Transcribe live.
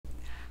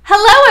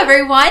Hello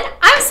everyone!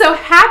 I'm so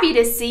happy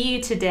to see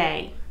you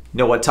today.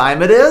 Know what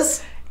time it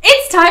is?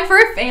 It's time for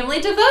a family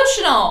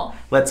devotional.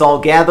 Let's all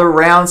gather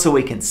around so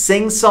we can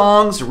sing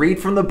songs, read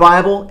from the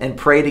Bible, and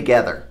pray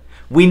together.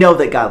 We know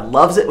that God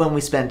loves it when we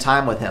spend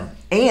time with Him.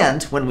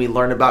 And when we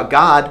learn about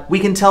God, we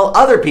can tell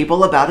other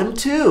people about Him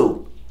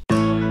too.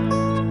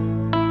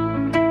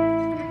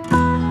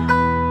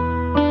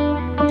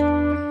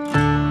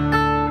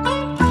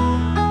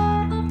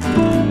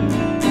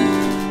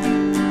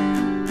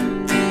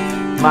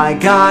 My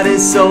God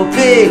is so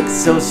big,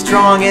 so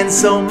strong and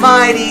so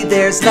mighty,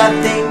 there's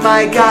nothing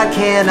my God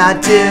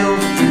cannot do.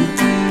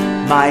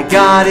 My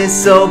God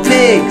is so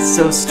big,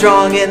 so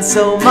strong and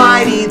so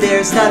mighty,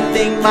 there's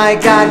nothing my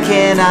God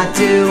cannot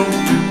do.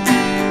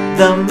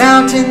 The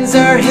mountains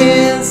are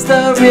His,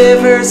 the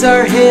rivers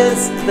are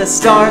His, the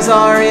stars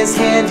are His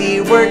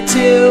handiwork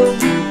too.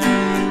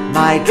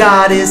 My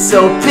God is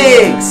so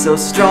big, so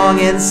strong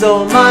and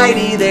so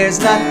mighty,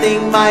 there's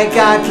nothing my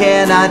God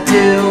cannot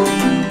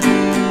do.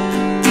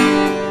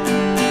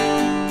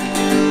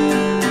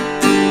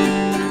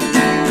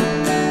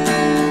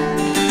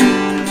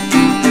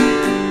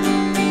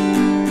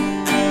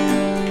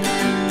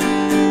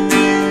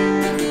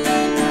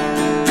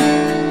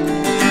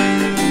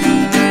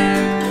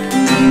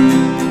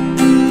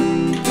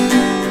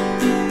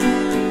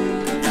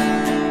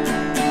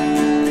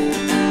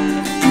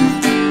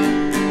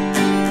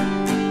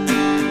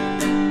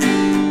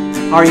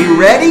 Are you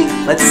ready?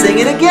 Let's sing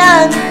it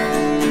again.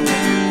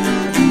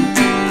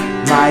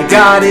 My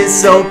God is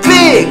so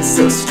big,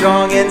 so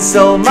strong and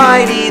so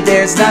mighty,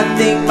 there's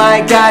nothing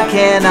my God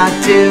cannot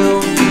do.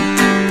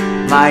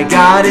 My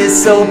God is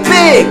so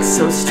big,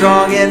 so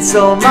strong and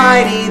so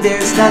mighty,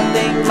 there's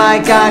nothing my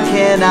God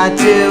cannot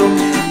do.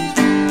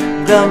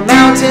 The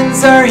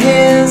mountains are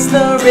His,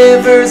 the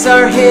rivers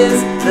are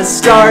His, the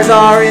stars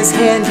are His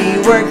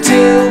handiwork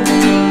too.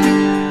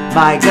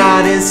 My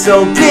God is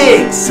so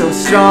big, so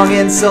strong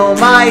and so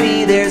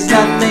mighty, there's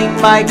nothing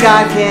my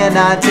God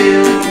cannot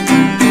do.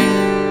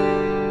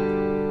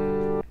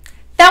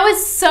 That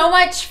was so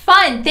much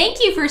fun.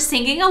 Thank you for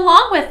singing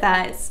along with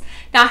us.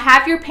 Now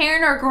have your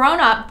parent or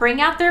grown-up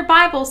bring out their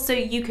Bible so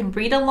you can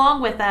read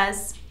along with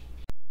us.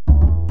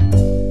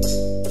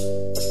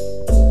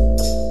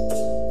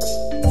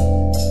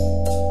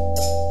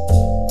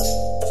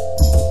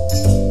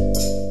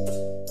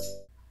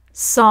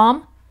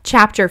 Psalm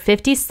Chapter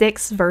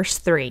 56, verse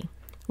 3.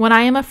 When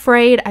I am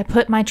afraid, I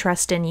put my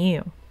trust in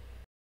you.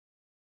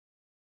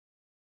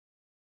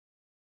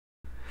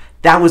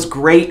 That was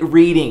great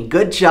reading.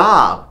 Good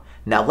job.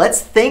 Now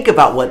let's think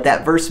about what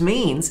that verse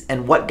means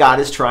and what God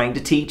is trying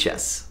to teach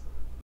us.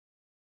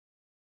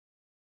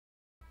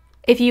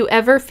 If you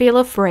ever feel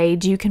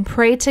afraid, you can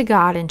pray to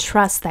God and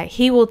trust that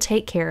He will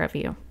take care of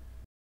you.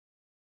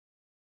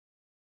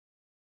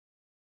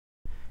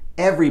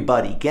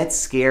 Everybody gets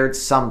scared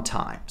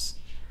sometimes.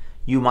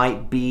 You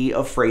might be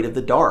afraid of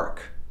the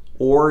dark,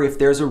 or if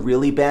there's a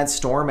really bad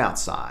storm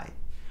outside,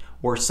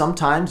 or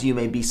sometimes you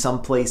may be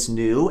someplace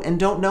new and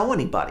don't know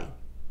anybody.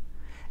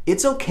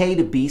 It's okay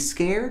to be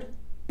scared,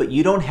 but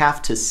you don't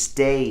have to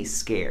stay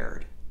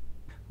scared.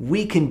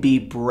 We can be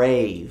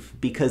brave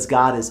because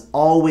God is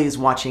always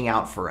watching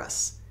out for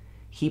us.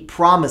 He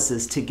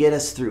promises to get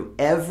us through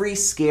every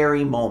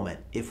scary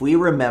moment if we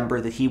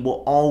remember that He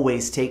will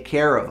always take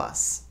care of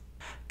us.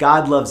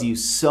 God loves you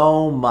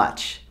so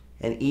much.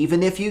 And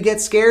even if you get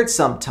scared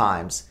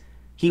sometimes,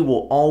 He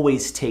will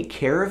always take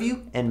care of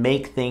you and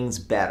make things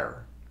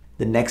better.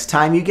 The next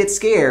time you get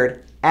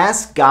scared,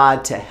 ask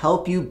God to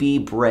help you be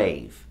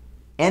brave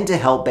and to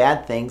help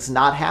bad things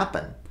not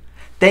happen.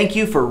 Thank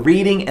you for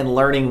reading and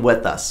learning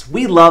with us.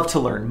 We love to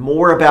learn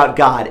more about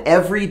God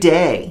every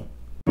day.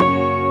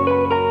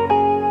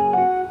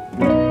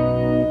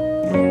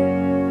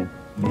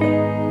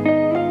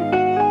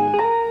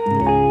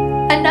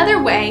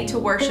 Another way to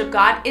worship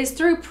God is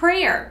through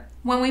prayer.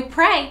 When we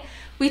pray,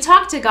 we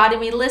talk to God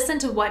and we listen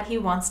to what He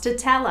wants to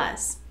tell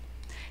us.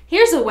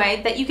 Here's a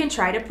way that you can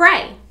try to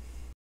pray.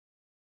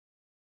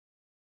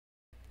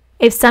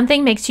 If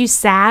something makes you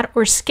sad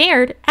or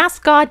scared,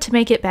 ask God to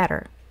make it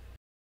better.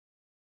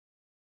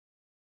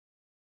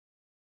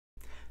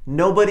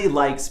 Nobody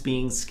likes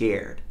being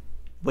scared.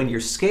 When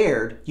you're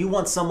scared, you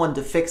want someone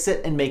to fix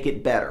it and make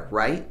it better,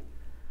 right?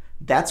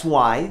 That's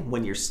why,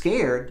 when you're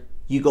scared,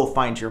 you go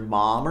find your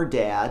mom or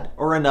dad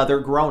or another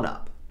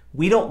grown-up.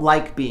 We don't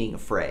like being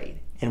afraid,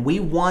 and we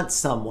want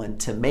someone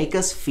to make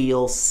us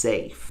feel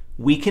safe.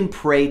 We can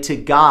pray to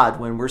God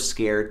when we're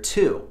scared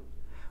too.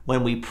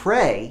 When we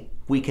pray,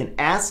 we can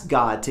ask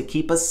God to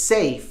keep us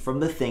safe from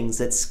the things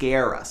that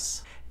scare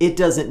us. It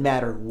doesn't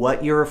matter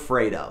what you're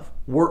afraid of.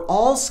 We're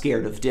all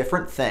scared of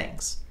different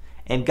things,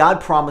 and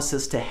God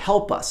promises to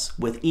help us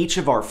with each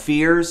of our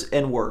fears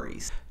and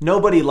worries.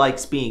 Nobody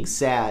likes being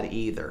sad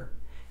either,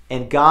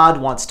 and God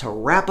wants to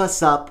wrap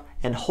us up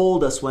and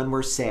hold us when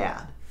we're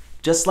sad.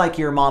 Just like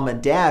your mom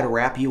and dad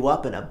wrap you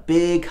up in a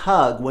big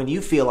hug when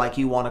you feel like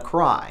you want to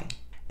cry.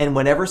 And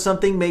whenever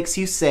something makes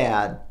you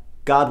sad,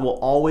 God will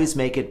always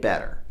make it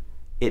better.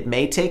 It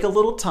may take a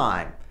little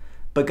time,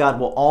 but God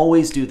will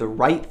always do the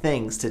right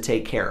things to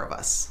take care of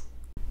us.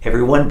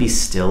 Everyone be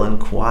still and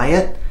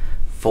quiet.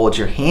 Fold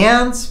your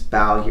hands,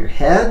 bow your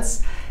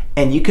heads,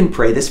 and you can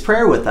pray this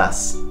prayer with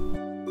us.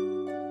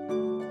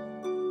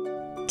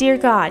 Dear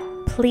God,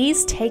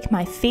 please take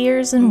my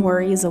fears and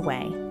worries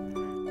away.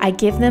 I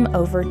give them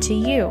over to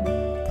you.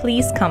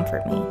 Please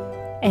comfort me.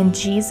 In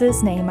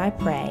Jesus' name I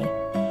pray.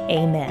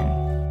 Amen.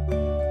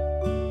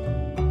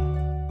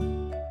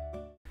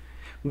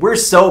 We're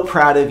so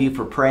proud of you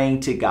for praying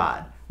to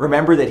God.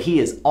 Remember that He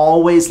is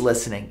always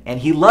listening,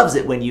 and He loves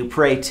it when you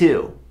pray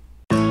too.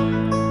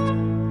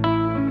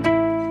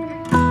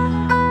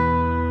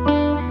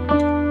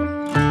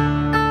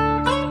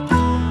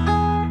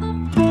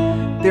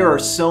 There are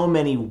so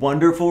many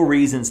wonderful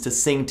reasons to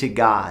sing to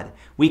God.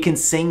 We can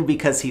sing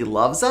because He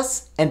loves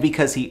us and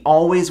because He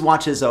always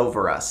watches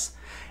over us.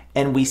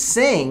 And we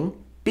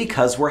sing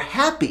because we're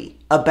happy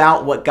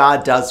about what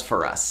God does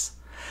for us.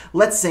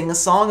 Let's sing a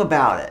song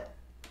about it.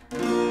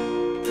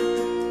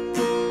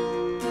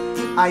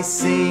 I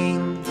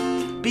sing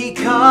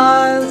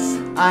because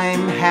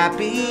I'm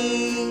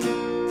happy.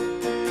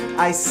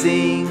 I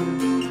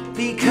sing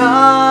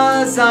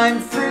because I'm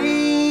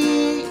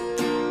free.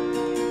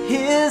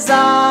 His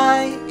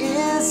eye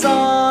is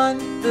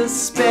on the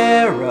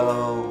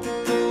sparrow,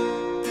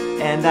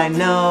 and I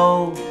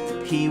know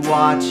He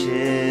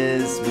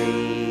watches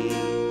me.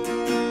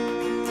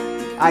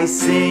 I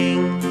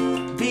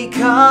sing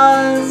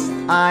because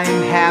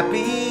I'm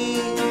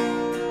happy.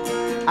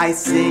 I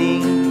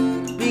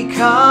sing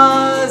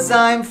because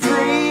I'm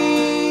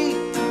free.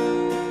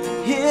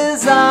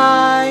 His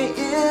eye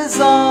is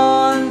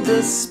on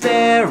the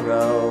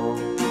sparrow,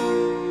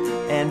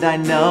 and I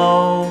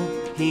know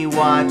He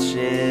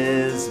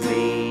watches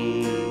me.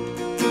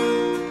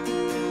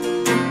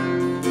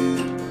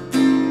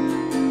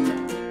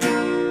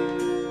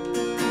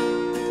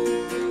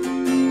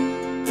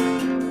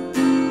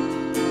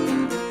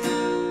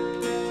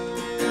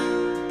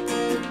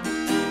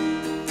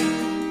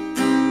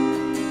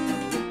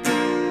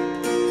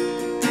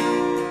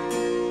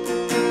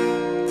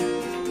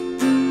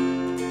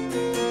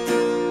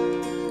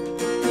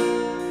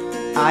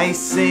 I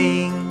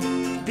sing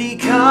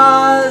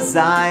because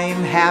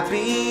I'm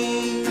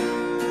happy.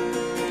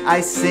 I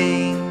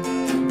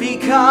sing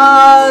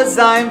because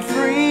I'm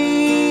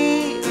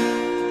free.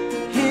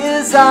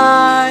 His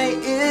eye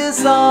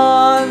is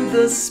on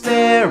the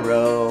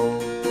sparrow,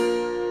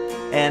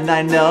 and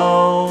I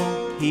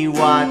know He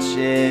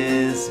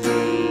watches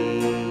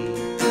me.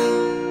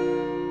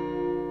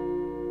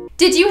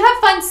 Did you have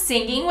fun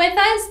singing with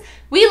us?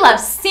 We love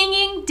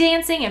singing,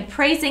 dancing, and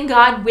praising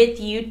God with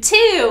you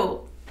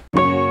too.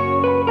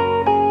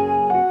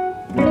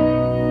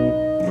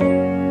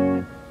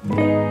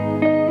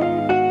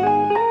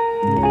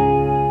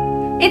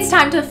 It's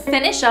time to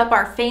finish up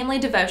our family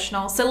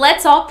devotional, so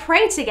let's all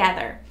pray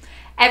together.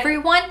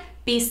 Everyone,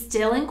 be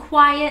still and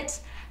quiet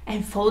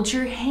and fold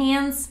your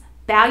hands,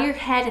 bow your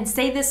head, and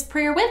say this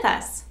prayer with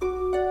us.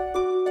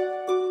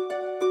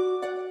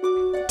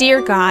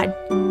 Dear God,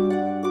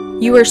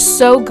 you are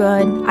so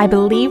good. I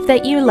believe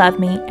that you love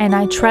me, and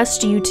I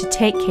trust you to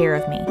take care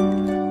of me.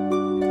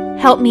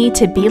 Help me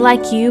to be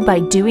like you by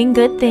doing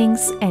good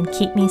things and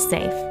keep me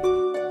safe.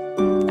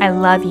 I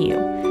love you.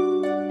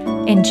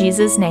 In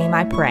Jesus' name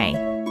I pray.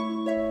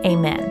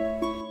 Amen.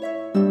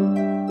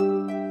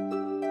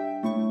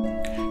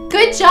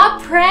 Good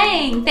job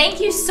praying. Thank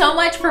you so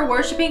much for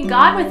worshiping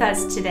God with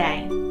us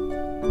today.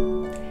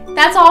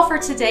 That's all for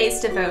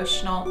today's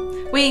devotional.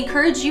 We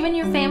encourage you and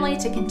your family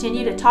to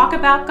continue to talk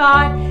about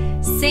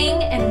God,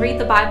 sing, and read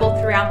the Bible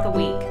throughout the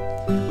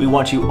week. We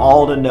want you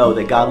all to know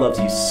that God loves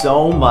you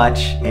so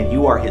much, and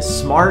you are His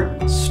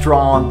smart,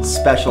 strong,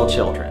 special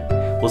children.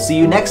 We'll see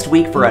you next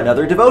week for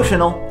another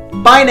devotional.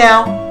 Bye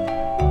now!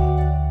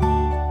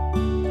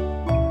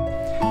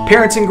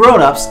 Parents and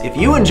grown-ups, if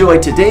you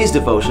enjoyed today's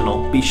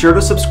devotional, be sure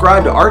to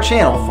subscribe to our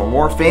channel for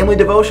more family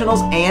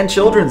devotionals and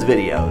children's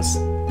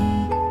videos.